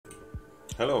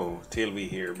Hello, TLV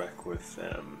here, back with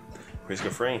Risk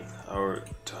of Rain,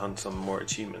 to hunt some more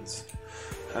achievements.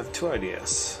 I have two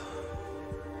ideas.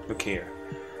 Look here.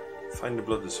 Find the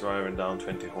blood to survive and down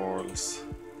 20 horals.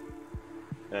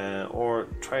 Or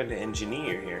try the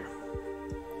engineer here.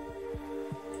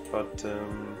 But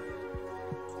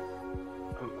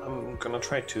I'm gonna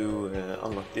try to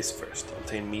unlock this first.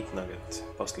 Obtain meat nugget,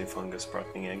 bustling fungus,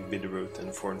 sproutling egg, bitter root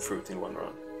and foreign fruit in one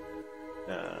run.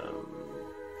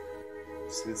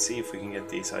 So let's see if we can get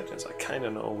these items. I kind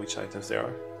of know which items they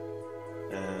are.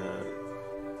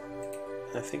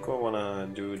 I think I want to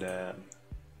do the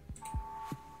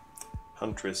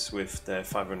Huntress with the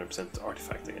 500%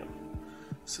 artifact again.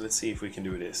 So let's see if we can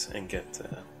do this and get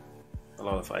a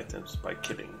lot of items by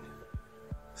killing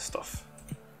stuff.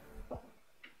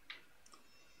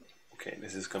 Okay,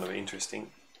 this is gonna be interesting.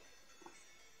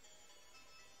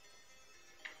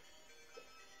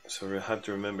 So we have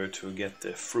to remember to get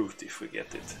the fruit if we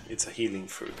get it. It's a healing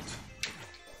fruit.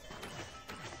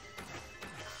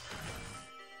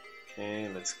 Okay,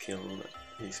 let's kill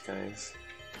these guys.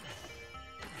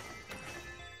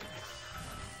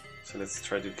 So let's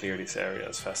try to clear this area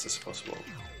as fast as possible.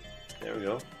 There we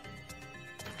go.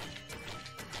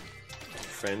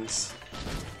 Friends.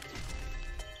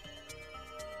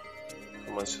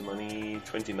 How much money?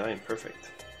 29, perfect.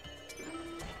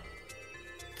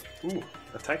 Ooh,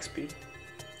 attack speed.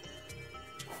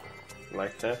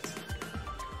 Like that.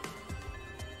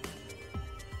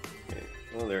 Okay.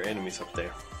 Oh, there are enemies up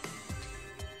there.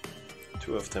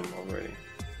 Two of them already.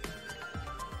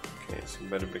 Okay, so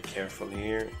better be careful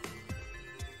here.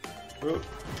 Whoa.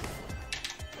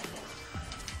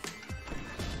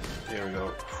 There we go.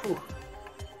 Whew.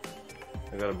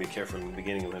 I gotta be careful in the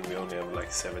beginning when we only have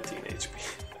like 17 HP.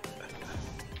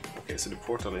 Okay, so the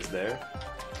portal is there.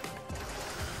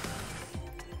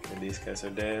 These guys are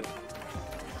dead.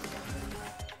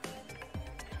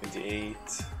 28.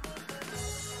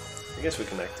 I guess we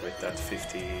can activate that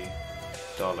 $50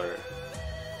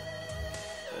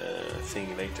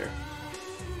 thing later.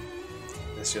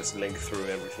 Let's just leg through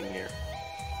everything here.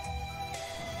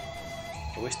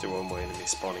 I wish there were more enemies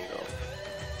spawning though.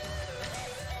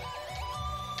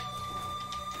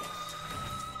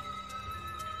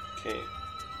 Okay.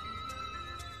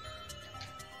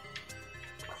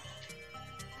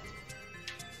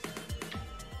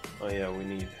 Oh yeah, we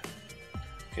need...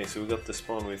 Okay, so we got the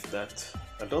spawn with that.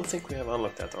 I don't think we have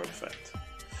unlocked that artifact.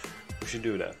 We should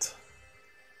do that.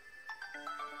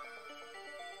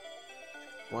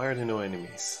 Why are there no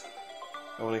enemies?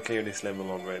 I want to clear this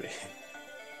level already.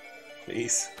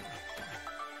 Please.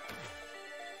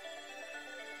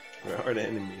 Where are the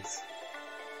enemies?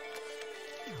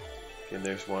 Okay,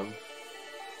 there's one.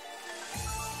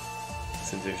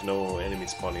 Since there's no enemy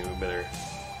spawning, we better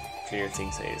clear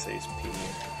things ASAP here.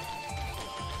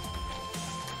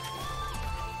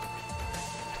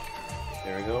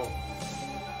 There we go.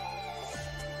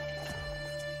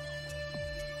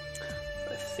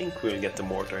 I think we'll get the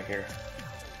mortar here.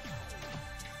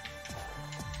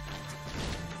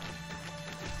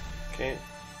 Okay.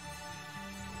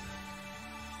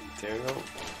 There we go.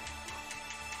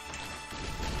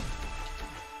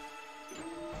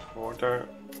 Mortar.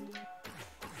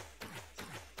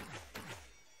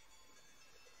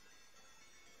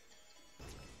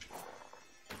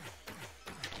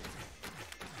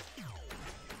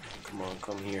 Come on,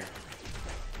 come here.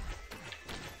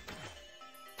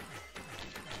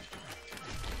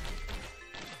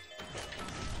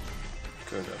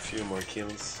 Good, a few more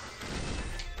kills.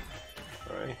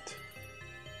 Alright.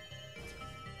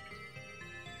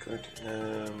 Good.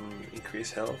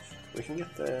 Increase health. We can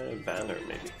get the banner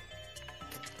maybe.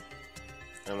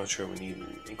 I'm not sure we need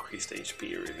increased HP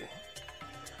really.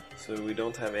 So we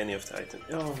don't have any of the items.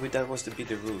 Oh, that was the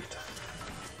bitter root.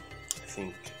 I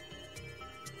think.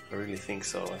 I really think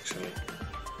so, actually.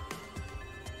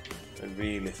 I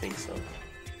really think so.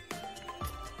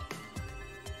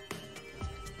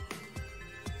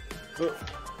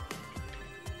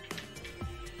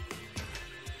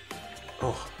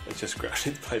 Oh, I just grabbed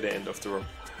it by the end of the rope.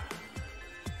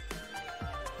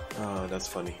 Oh, that's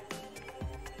funny.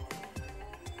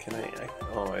 Can I...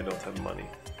 Oh, I don't have money.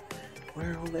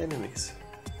 Where are all the enemies?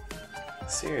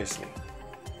 Seriously.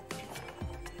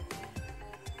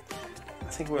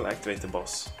 I think we'll activate the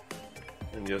boss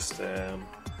and just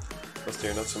because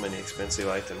there are not so many expensive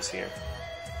items here,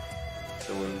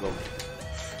 so we'll go.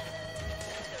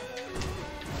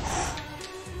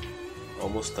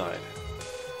 Almost died.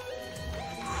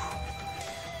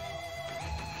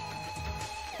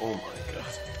 Oh my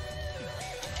god.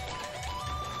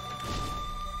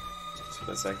 So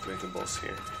let's activate the boss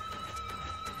here.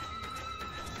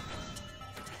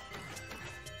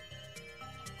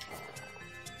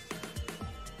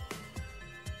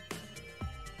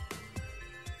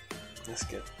 Let's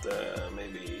get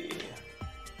maybe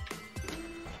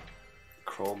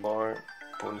crowbar,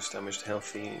 bonus damage to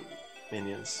healthy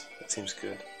minions. That seems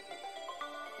good.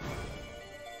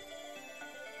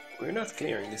 We're not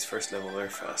clearing this first level very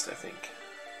fast, I think.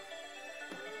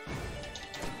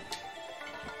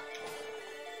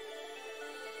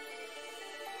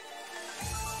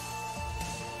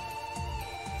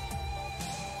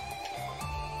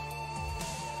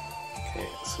 Okay,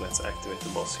 so let's activate the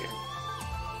boss here.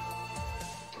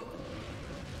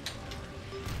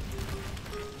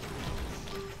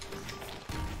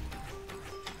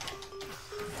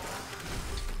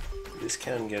 This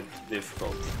can get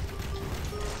difficult.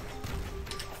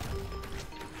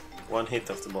 One hit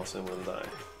of the boss and we'll die.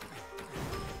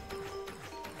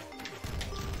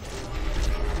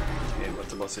 Okay, but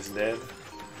the boss is dead.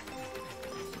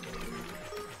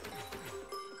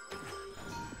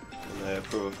 And I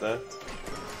approve of that.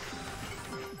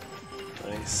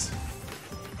 Nice.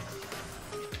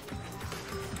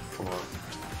 Come on.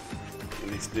 Kill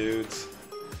these dudes.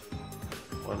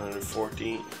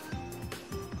 140.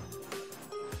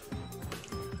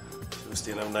 So we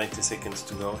still have 90 seconds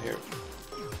to go here.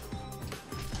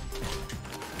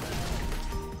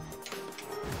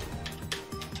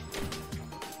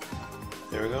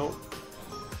 There we go.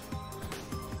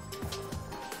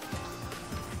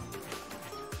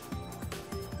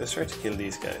 Let's try to kill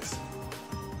these guys.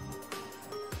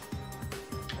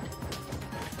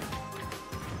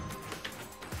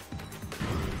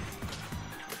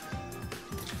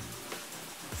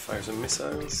 Fire some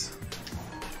missiles.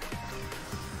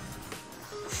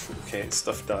 Okay,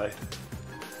 stuff died.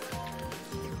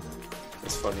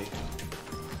 That's funny.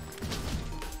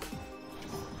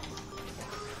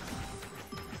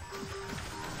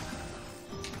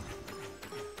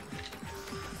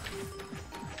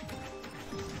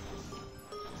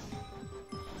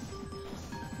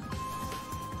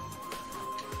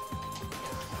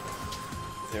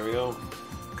 There we go.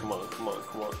 Come on, come on,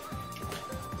 come on.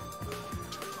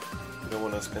 We don't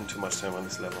want to spend too much time on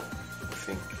this level, I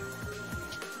think.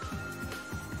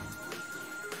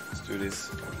 Let's do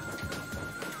this.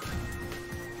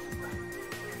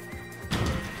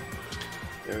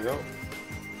 There we go.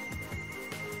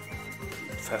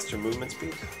 Faster movement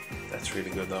speed. That's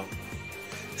really good though.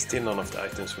 Still none of the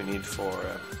items we need for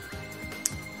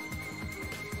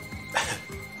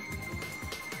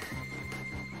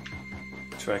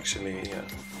to actually,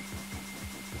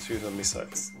 let's use some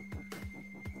missiles.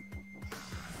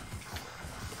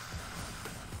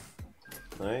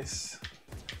 Nice.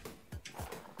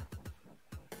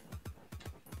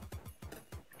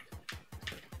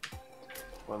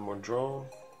 One more drone.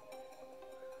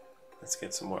 Let's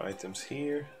get some more items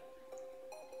here.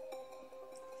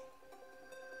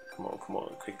 Come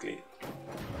on, quickly.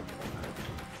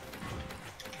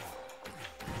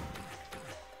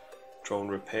 Drone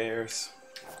repairs.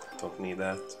 Don't need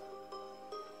that.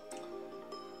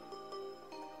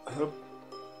 I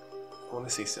want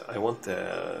to see. I want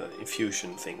the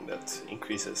infusion thing that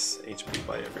increases HP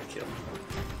by every kill.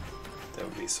 That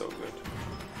would be so good.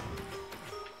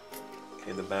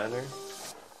 Okay, the banner.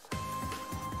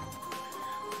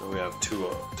 And we have two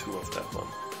of that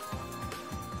one.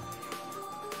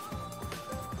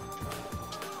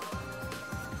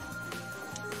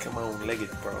 Come on, leg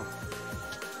it, bro.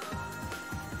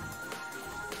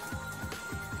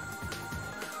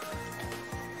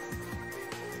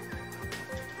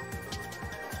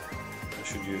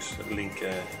 Use link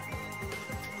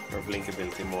or blink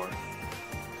ability more.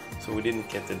 So we didn't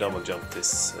get the double jump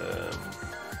this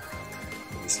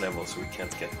level, so we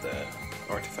can't get the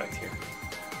artifact here.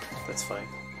 That's fine.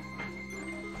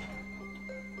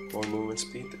 More movement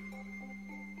speed.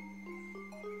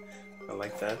 I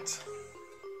like that.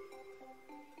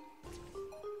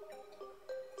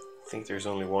 I think there's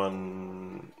only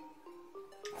one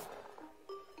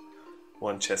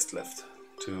chest left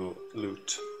to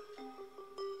loot.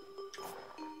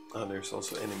 Ah, there's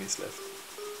also enemies left.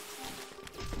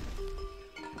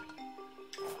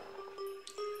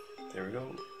 There we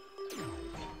go.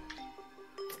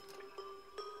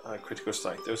 Ah, critical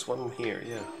strike. There's one here,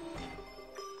 yeah.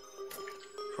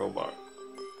 Crowbar.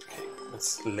 Okay,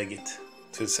 let's leg it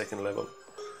to the second level.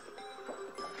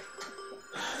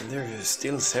 And there are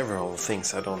still several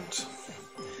things I don't...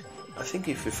 I think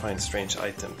if we find strange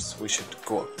items, we should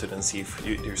go up to them and see if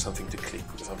there's something to click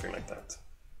or something like that.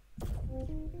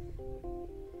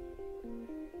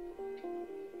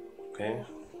 Okay,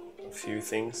 a few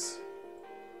things.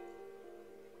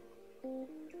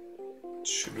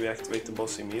 Should we activate the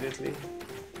boss immediately?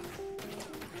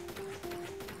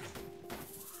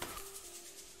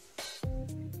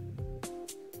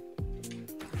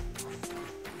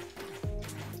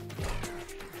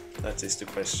 That is the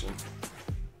question.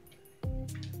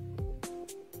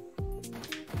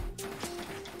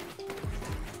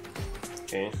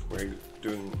 Okay, we're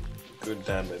doing good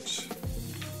damage.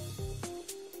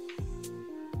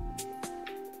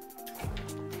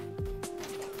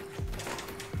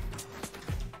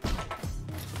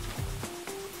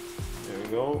 There we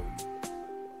go.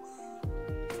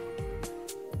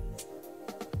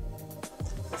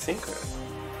 I think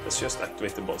let's just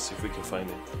activate the boss if we can find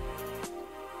it.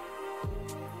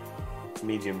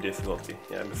 Medium difficulty,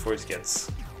 yeah, before it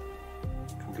gets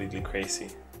completely crazy,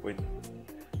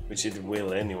 which it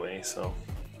will anyway, so.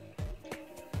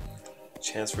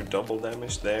 Chance for double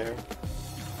damage there.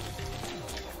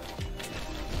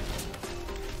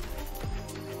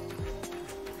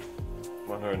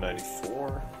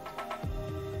 $194.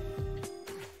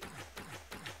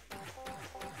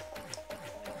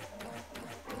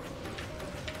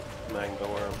 Magma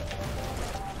worm.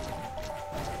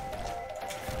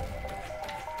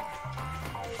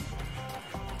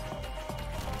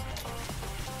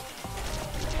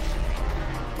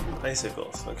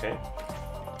 Icicles, okay.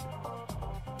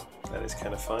 That is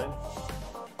kind of fine.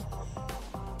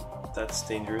 That's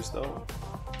dangerous though.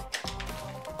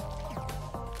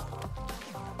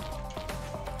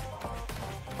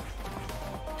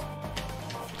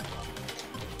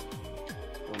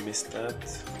 I missed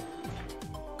that.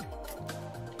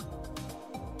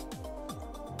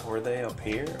 Were they up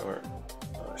here or?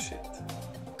 Oh shit.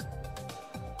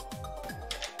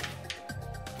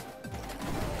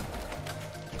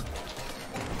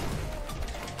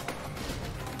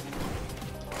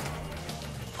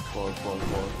 Come on, come on,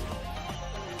 come on.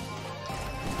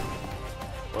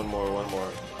 One more, one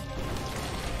more.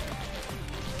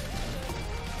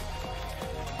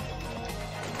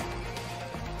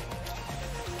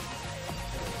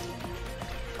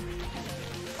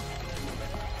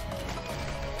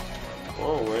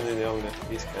 Whoa, where did all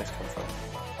these guys come from?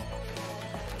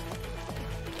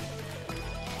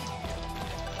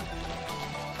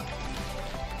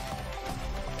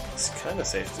 It's kind of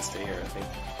safe to stay here, I think.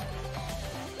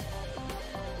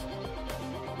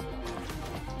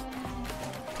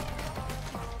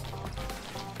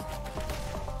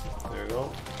 There we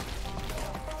go.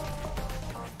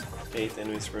 8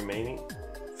 enemies remaining.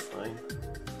 Fine.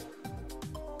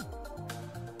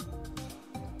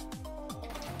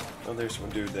 Oh, there's one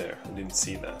dude there. I didn't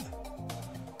see that.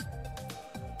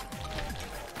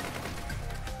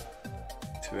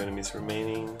 2 enemies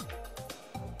remaining.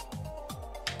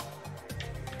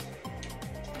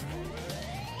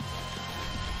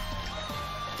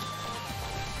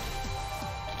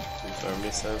 There's our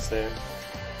missiles there.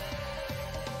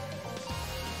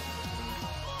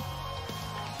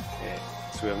 Okay,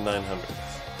 so we have 900.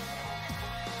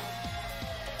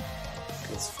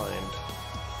 Let's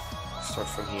start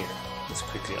from here. Let's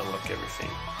quickly unlock everything.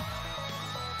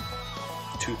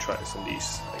 2 tries on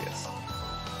these, I guess.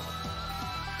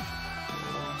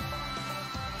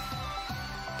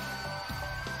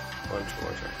 One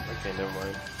water. Okay, never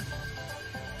mind.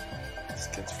 Let's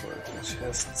get for the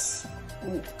chests.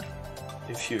 Ooh,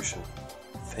 infusion.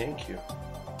 Thank you.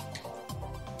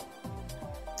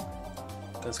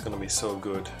 That's gonna be so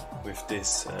good with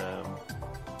this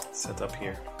setup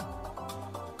here.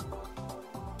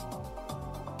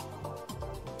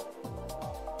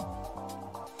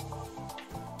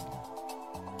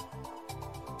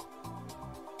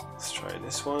 Let's try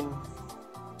this one.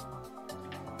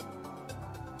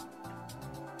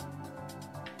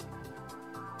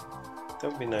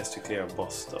 That would be nice to clear a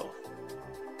boss though,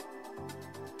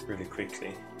 really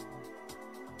quickly.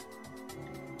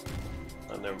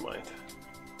 Oh, never mind.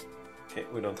 Okay,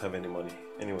 we don't have any money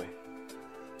anyway.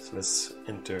 So let's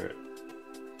enter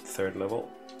 3rd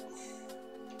level.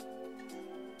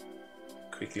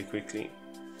 Quickly, quickly.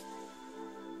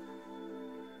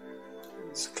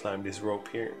 Let's climb this rope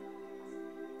here.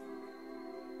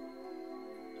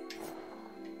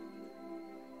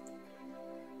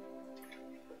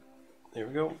 There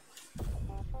we go.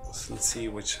 So let's see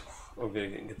which. Oh, we're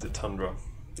gonna get the Tundra.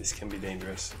 This can be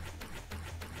dangerous.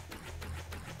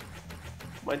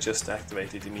 Might just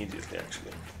activate it immediately,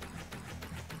 actually.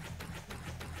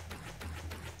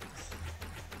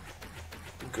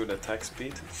 Good attack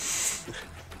speed.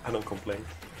 I don't complain.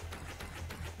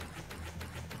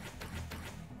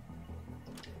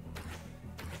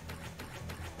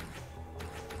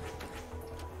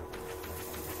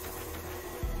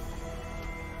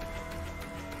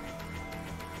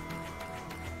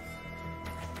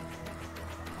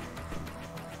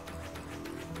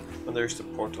 And there's the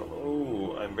portal.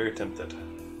 Oh, I'm very tempted.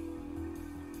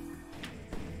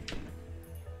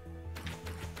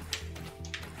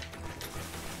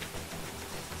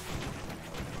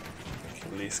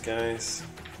 guys.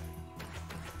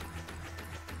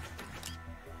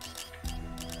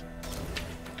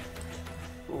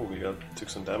 Oh, we took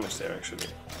some damage there actually.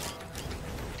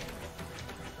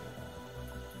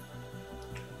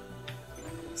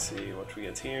 Let's see what we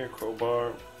get here.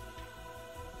 Crowbar.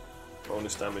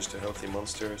 Bonus damage to healthy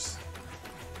monsters.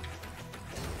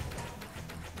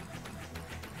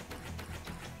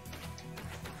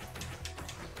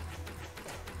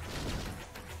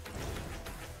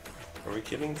 Are we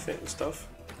killing stuff?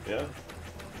 Yeah.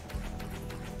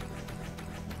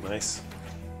 Nice.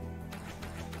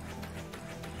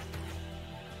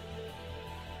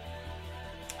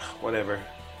 Whatever.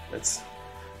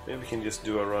 Maybe we can just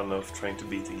do a run of trying to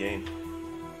beat the game.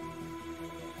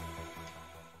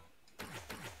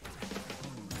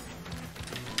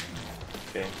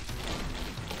 Okay.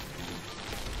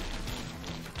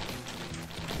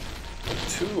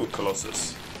 2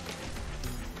 Colossus.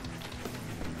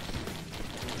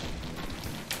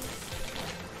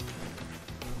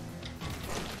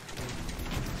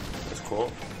 That's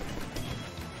cool.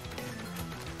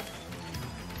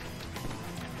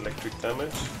 Electric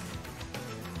damage.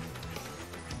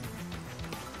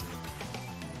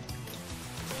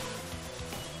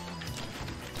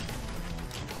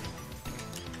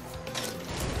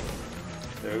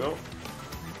 There we go.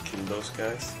 Kill those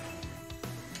guys.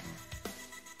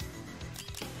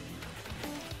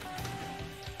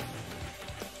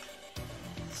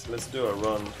 So let's do a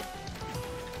run.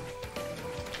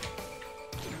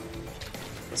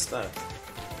 What's that?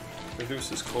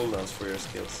 Reduces cooldowns for your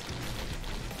skills.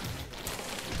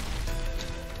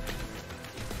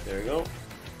 There we go.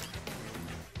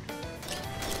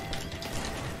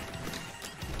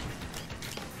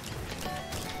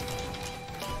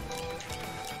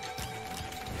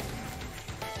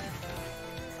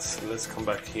 So let's come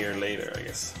back here later, I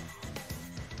guess.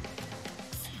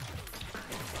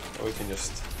 Or we can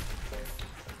just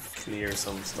clear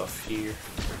some stuff here.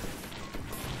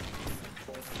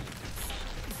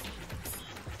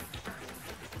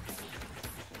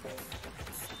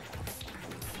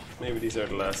 Maybe these are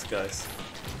the last guys.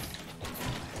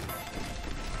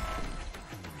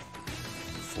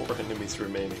 4 enemies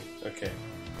remaining. Okay.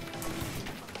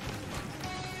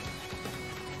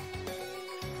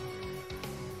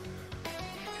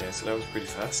 Okay, so that was pretty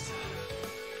fast.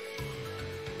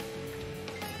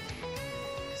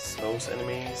 Those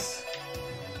enemies.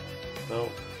 No.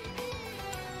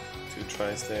 2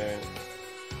 tries there.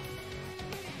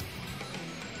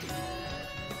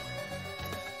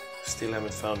 Still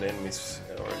haven't found the enemies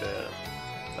or the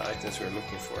items we're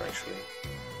looking for actually.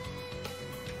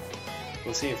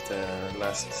 We'll see if the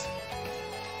last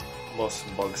boss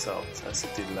bugs out as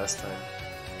it did last time.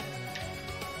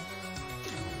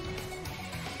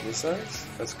 Missiles,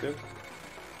 that's good.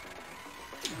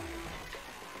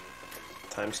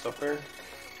 Time stopper.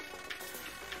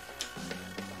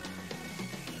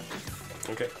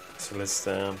 Okay, so let's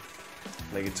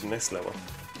make it to next level.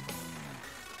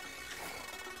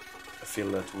 I feel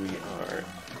that we are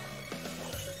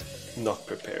not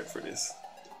prepared for this.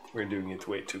 We're doing it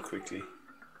way too quickly.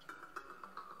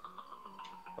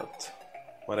 But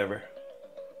whatever.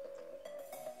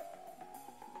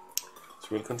 So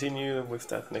we'll continue with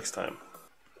that next time.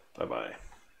 Bye bye.